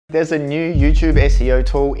There's a new YouTube SEO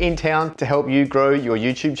tool in town to help you grow your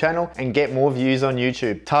YouTube channel and get more views on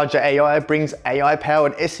YouTube. Taja AI brings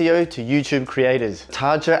AI-powered SEO to YouTube creators.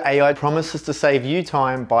 Taja AI promises to save you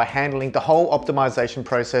time by handling the whole optimization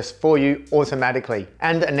process for you automatically.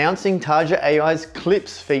 And announcing Taja AI's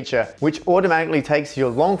Clips feature, which automatically takes your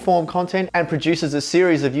long-form content and produces a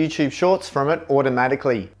series of YouTube shorts from it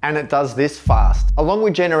automatically. And it does this fast. Along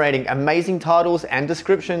with generating amazing titles and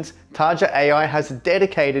descriptions, Taja AI has a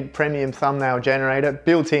dedicated premium thumbnail generator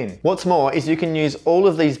built in. What's more is you can use all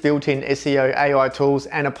of these built-in SEO AI tools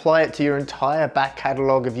and apply it to your entire back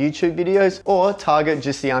catalogue of YouTube videos, or target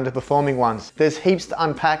just the underperforming ones. There's heaps to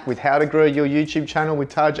unpack with how to grow your YouTube channel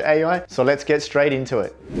with Taja AI, so let's get straight into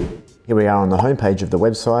it. Here we are on the homepage of the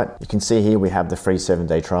website. You can see here we have the free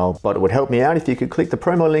 7-day trial, but it would help me out if you could click the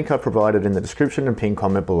promo link I provided in the description and pin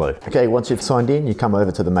comment below. Okay, once you've signed in, you come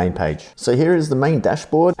over to the main page. So here is the main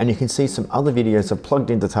dashboard, and you can see some other videos I've plugged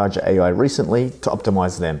into Taja AI recently to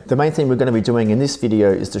optimize them. The main thing we're going to be doing in this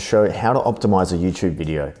video is to show how to optimize a YouTube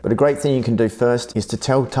video. But a great thing you can do first is to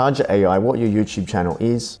tell Taja AI what your YouTube channel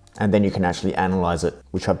is, and then you can actually analyze it,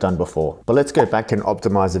 which I've done before. But let's go back and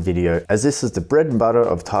optimize a video, as this is the bread and butter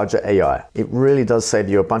of Taja AI. It really does save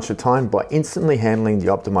you a bunch of time by instantly handling the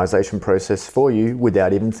optimization process for you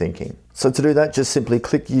without even thinking. So to do that, just simply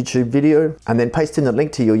click YouTube video and then paste in the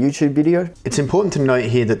link to your YouTube video. It's important to note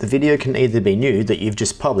here that the video can either be new that you've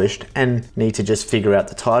just published and need to just figure out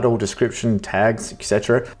the title, description, tags,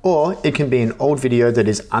 etc. Or it can be an old video that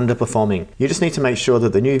is underperforming. You just need to make sure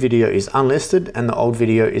that the new video is unlisted and the old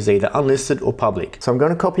video is either unlisted or public. So I'm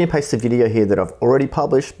going to copy and paste the video here that I've already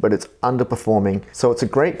published, but it's underperforming. So it's a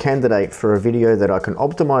great candidate for a video that I can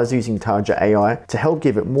optimize using Taja AI to help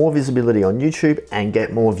give it more visibility on YouTube and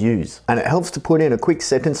get more views. And it helps to put in a quick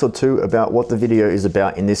sentence or two about what the video is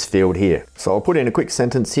about in this field here. So I'll put in a quick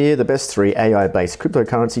sentence here: the best 3 AI-based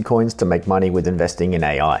cryptocurrency coins to make money with investing in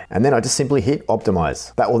AI. And then I just simply hit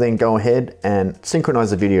optimize. That will then go ahead and synchronize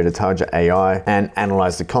the video to Taja AI and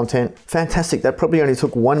analyze the content. Fantastic, that probably only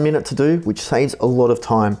took 1 minute to do, which saves a lot of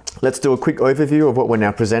time. Let's do a quick overview of what we're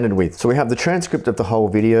now presented with. So we have the transcript of the whole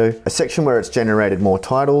video, a section where it's generated more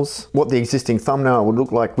titles, what the existing thumbnail would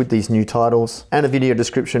look like with these new titles, and a video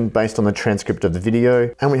description based on the transcript of the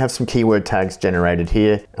video. And we have some keyword tags generated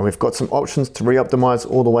here, and we've got some options to re-optimize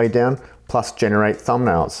all the way down, plus generate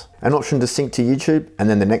thumbnails, an option to sync to YouTube, and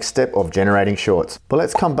then the next step of generating shorts. But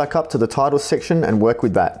let's come back up to the title section and work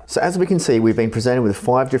with that. So as we can see, we've been presented with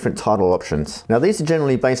 5 different title options. Now these are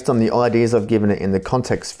generally based on the ideas I've given it in the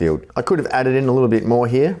context field. I could have added in a little bit more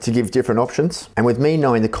here to give different options. And with me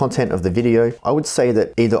knowing the content of the video, I would say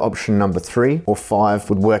that either option number 3 or 5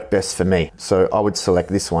 would work best for me. So I would select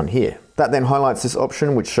this one here. That then highlights this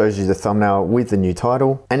option, which shows you the thumbnail with the new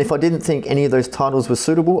title. And if I didn't think any of those titles were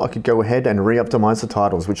suitable, I could go ahead and re-optimize the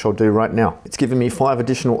titles, which I'll do right now. It's given me 5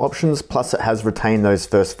 additional options, plus it has retained those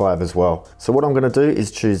first 5 as well. So what I'm going to do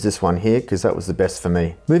is choose this one here, because that was the best for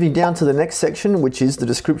me. Moving down to the next section, which is the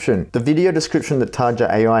description. The video description that Taja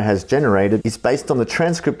AI has generated is based on the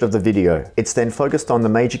transcript of the video. It's then focused on the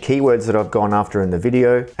major keywords that I've gone after in the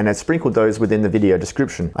video, and has sprinkled those within the video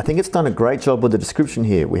description. I think it's done a great job with the description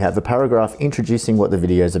here. We have the paragraph introducing what the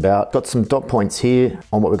video is about, got some dot points here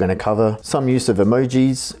on what we're going to cover, some use of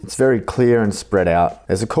emojis, it's very clear and spread out.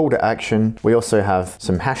 There's a call to action. We also have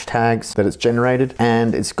some hashtags that it's generated,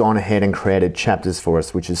 and it's gone ahead and created chapters for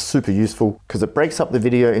us, which is super useful because it breaks up the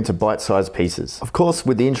video into bite-sized pieces. Of course,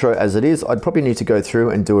 with the intro as it is, I'd probably need to go through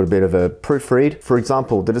and do a bit of a proofread. For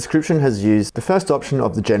example, the description has used the first option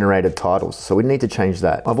of the generated titles, so we need to change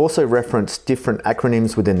that. I've also referenced different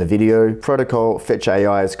acronyms within the video. Protocol Fetch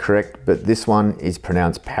AI is correct, but this one is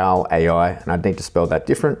pronounced PAL AI, and I'd need to spell that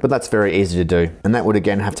different, but that's very easy to do. And that would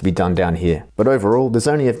again have to be done down here. But overall, there's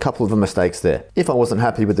only a couple of mistakes there. If I wasn't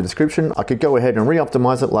happy with the description, I could go ahead and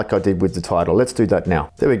re-optimize it like I did with the title. Let's do that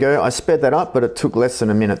now. There we go. I sped that up, but it took less than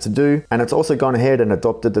a minute to do. And it's also gone ahead and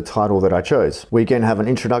adopted the title that I chose. We again have an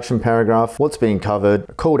introduction paragraph, what's being covered,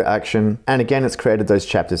 a call to action, and again, it's created those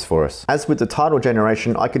chapters for us. As with the title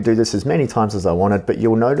generation, I could do this as many times as I wanted, but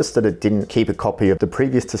you'll notice that it didn't keep a copy of the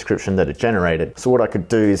previous description that it generated. So what I could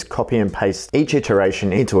do is copy and paste each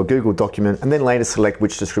iteration into a Google document and then later select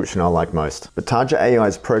which description I like most. But Taja AI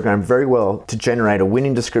is programmed very well to generate a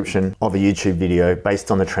winning description of a YouTube video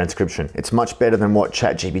based on the transcription. It's much better than what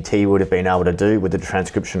ChatGPT would have been able to do with the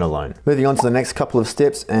transcription alone. Moving on to the next couple of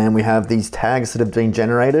steps, and we have these tags that have been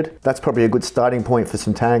generated. That's probably a good starting point for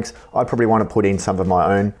some tags. I probably want to put in some of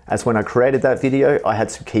my own, as when I created that video, I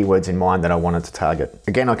had some keywords in mind that I wanted to target.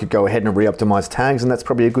 Again, I could go ahead and re-optimize tags, and that's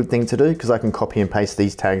probably a good thing to do because I can copy and paste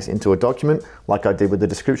these tags into a document like I did with the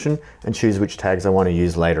description and choose which tags I want to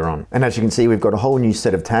use later on. And as you can see, we've got a whole new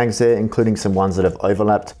set of tags there, including some ones that have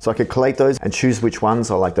overlapped. So I could collate those and choose which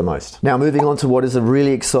ones I like the most. Now moving on to what is a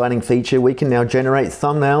really exciting feature, we can now generate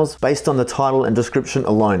thumbnails based on the title and description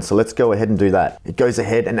alone. So let's go ahead and do that. It goes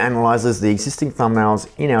ahead and analyzes the existing thumbnails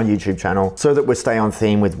in our YouTube channel so that we stay on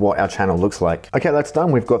theme with what our channel looks like. Okay, that's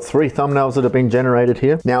done. We've got 3 thumbnails that have been generated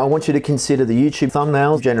here. Now I want you to consider the YouTube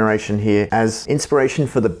thumbnail generation here as inspiration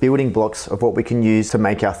for the building blocks of what we can use to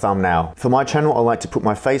make our thumbnail. For my channel, I like to put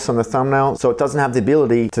my face on the thumbnail so it doesn't have the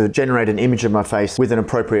ability to generate an image of my face with an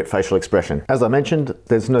appropriate facial expression. As I mentioned,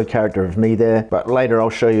 there's no character of me there, but later I'll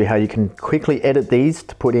show you how you can quickly edit these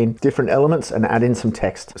to put in different elements and add in some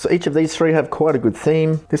text. So each of these 3 have quite a good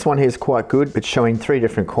theme. This one here is quite good. It's showing 3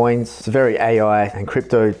 different coins. It's a very AI and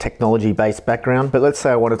crypto technology based background, but let's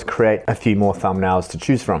say I wanted to create a few more thumbnails to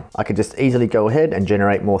choose from. I could just easily go ahead and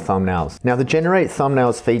generate more thumbnails. Now the generate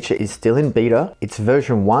thumbnails feature is still in beta. It's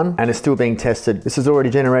version 1 and it's still being tested. This is already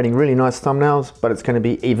generating really nice thumbnails, but it's going to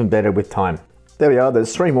be even better with time. There we are,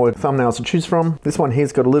 there's 3 more thumbnails to choose from. This one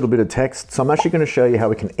here's got a little bit of text, so I'm actually going to show you how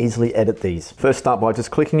we can easily edit these. First start by just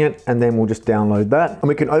clicking it, and then we'll just download that. And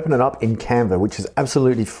we can open it up in Canva, which is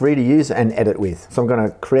absolutely free to use and edit with. So I'm going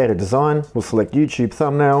to create a design, we'll select YouTube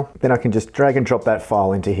thumbnail, then I can just drag and drop that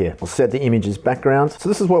file into here. We'll set the image as background. So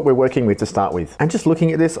this is what we're working with to start with. And just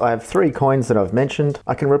looking at this, I have 3 coins that I've mentioned.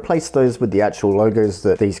 I can replace those with the actual logos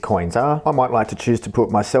that these coins are. I might like to choose to put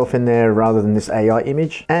myself in there rather than this AI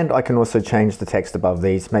image. And I can also change the text above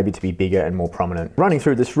these, maybe to be bigger and more prominent. Running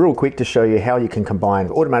through this real quick to show you how you can combine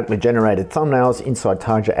automatically generated thumbnails inside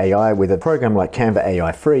Taja AI with a program like Canva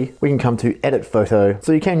AI Free. We can come to edit photo.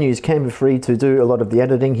 So you can use Canva Free to do a lot of the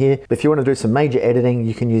editing here, but if you want to do some major editing,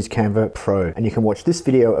 you can use Canva Pro, and you can watch this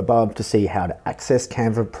video above to see how to access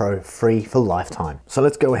Canva Pro free for lifetime. So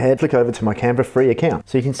let's go ahead, click over to my Canva Free account.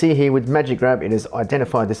 So you can see here with Magic Grab, it has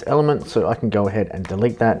identified this element, so I can go ahead and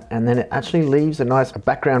delete that, and then it actually leaves a nice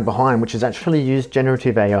background behind, which is actually used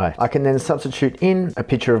generative AI. I can then substitute in a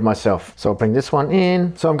picture of myself. So I'll bring this one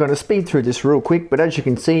in. So I'm going to speed through this real quick, but as you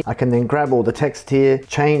can see, I can then grab all the text here,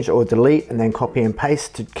 change or delete, and then copy and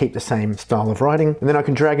paste to keep the same style of writing. And then I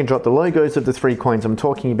can drag and drop the logos of the 3 coins I'm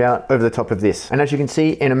talking about over the top of this. And as you can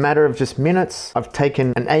see, in a matter of just minutes, I've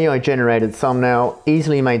taken an AI generated thumbnail,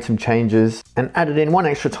 easily made some changes, and added in 1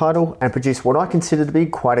 extra title and produced what I consider to be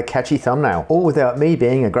quite a catchy thumbnail, all without me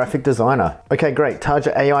being a graphic designer. Okay, great.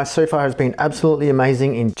 Taja AI so far has been absolutely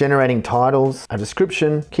amazing in generating titles, a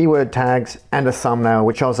description, keyword tags, and a thumbnail,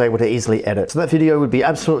 which I was able to easily edit. So that video would be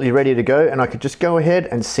absolutely ready to go, and I could just go ahead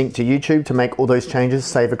and sync to YouTube to make all those changes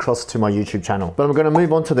save across to my YouTube channel. But I'm going to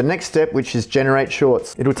move on to the next step, which is generate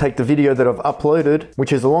shorts. It'll take the video that I've uploaded,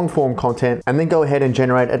 which is a long form content, and then go ahead and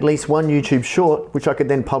generate at least 1 YouTube short, which I could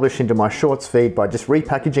then publish into my shorts feed by just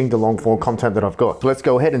repackaging the long form content that I've got. So let's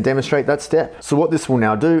go ahead and demonstrate that step. So what this will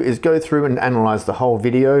now do is go through and analyze the whole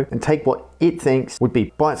video and take what it thinks would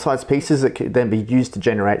be bite-sized pieces that could then be used to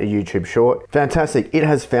generate a YouTube short. Fantastic. It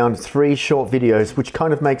has found 3 short videos, which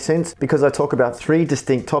kind of makes sense because I talk about 3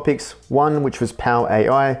 distinct topics. 1, which was Power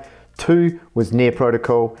AI, 2 was Near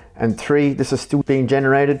Protocol, and 3, this is still being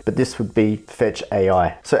generated, but this would be Fetch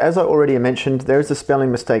AI. So as I already mentioned, there is a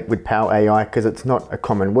spelling mistake with Power AI because it's not a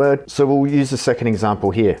common word. So we'll use the second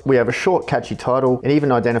example here. We have a short, catchy title. It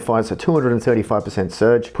even identifies a 235%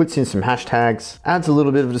 surge, puts in some hashtags, adds a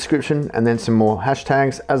little bit of description, and then some more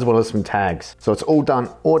hashtags, as well as some tags. So it's all done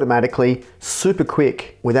automatically, super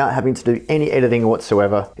quick, without having to do any editing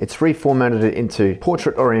whatsoever. It's reformatted it into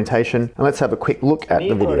portrait orientation, and let's have a quick look at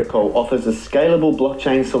the video. Near Protocol offers a scalable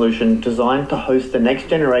blockchain solution designed to host the next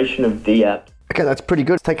generation of DApp. Okay, that's pretty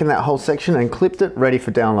good. It's taken that whole section and clipped it, ready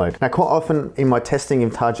for download. Now, quite often in my testing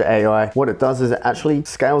of Taja AI, what it does is it actually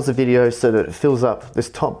scales the video so that it fills up this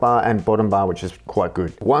top bar and bottom bar, which is quite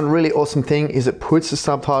good. One really awesome thing is it puts the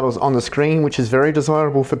subtitles on the screen, which is very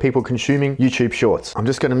desirable for people consuming YouTube Shorts. I'm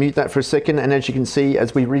just going to mute that for a second, and as you can see,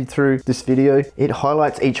 as we read through this video, it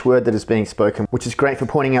highlights each word that is being spoken, which is great for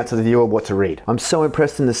pointing out to the viewer what to read. I'm so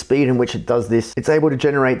impressed in the speed in which it does this. It's able to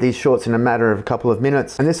generate these shorts in a matter of a couple of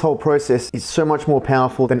minutes, and this whole process is so much more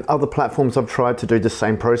powerful than other platforms I've tried to do the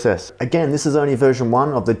same process. Again, this is only version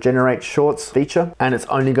 1 of the Generate Shorts feature, and it's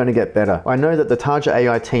only going to get better. I know that the Taja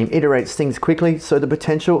AI team iterates things quickly, so the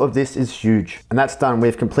potential of this is huge. And that's done.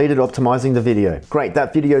 We've completed optimizing the video. Great,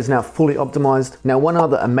 that video is now fully optimized. Now, one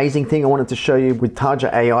other amazing thing I wanted to show you with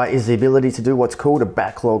Taja AI is the ability to do what's called a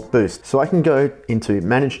backlog boost. So I can go into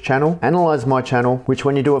Manage Channel, Analyze My Channel, which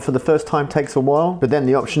when you do it for the first time takes a while, but then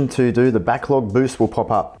the option to do the backlog boost will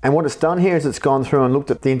pop up. And what it's done here is it's gone through and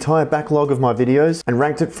looked at the entire backlog of my videos and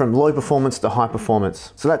ranked it from low performance to high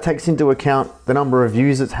performance. So that takes into account the number of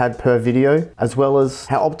views it's had per video, as well as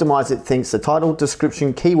how optimized it thinks the title,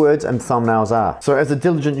 description, keywords, and thumbnails are. So as a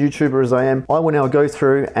diligent YouTuber as I am, I will now go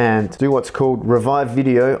through and do what's called revive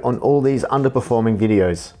video on all these underperforming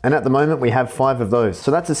videos. And at the moment we have 5 of those.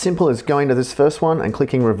 So that's as simple as going to this first one and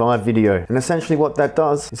clicking revive video. And essentially what that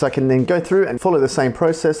does is I can then go through and follow the same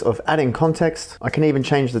process of adding context. I can even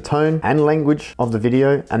change the tone and language of the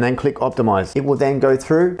video and then click optimize. It will then go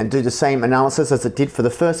through and do the same analysis as it did for the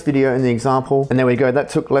first video in the example. And there we go, that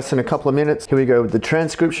took less than a couple of minutes. Here we go with the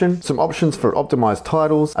transcription, some options for optimized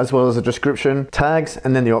titles, as well as a description, tags,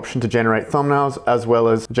 and then the option to generate thumbnails, as well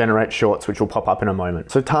as generate shorts, which will pop up in a moment.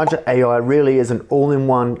 So Taja AI really is an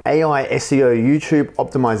all-in-one AI SEO YouTube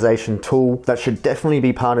optimization tool that should definitely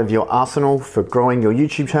be part of your arsenal for growing your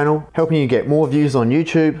YouTube channel, helping you get more views on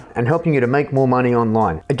YouTube and helping you to make more money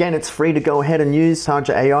online. Again, it's free to go ahead and use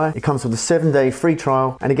Taja AI. It comes with a 7-day free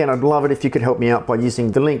trial. And again, I'd love it if you could help me out by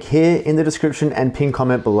using the link here in the description and pin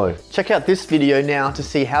comment below. Check out this video now to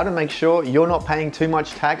see how to make sure you're not paying too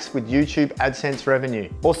much tax with YouTube AdSense revenue.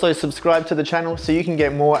 Also subscribe to the channel so you can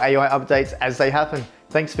get more AI updates as they happen.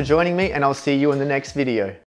 Thanks for joining me, and I'll see you in the next video.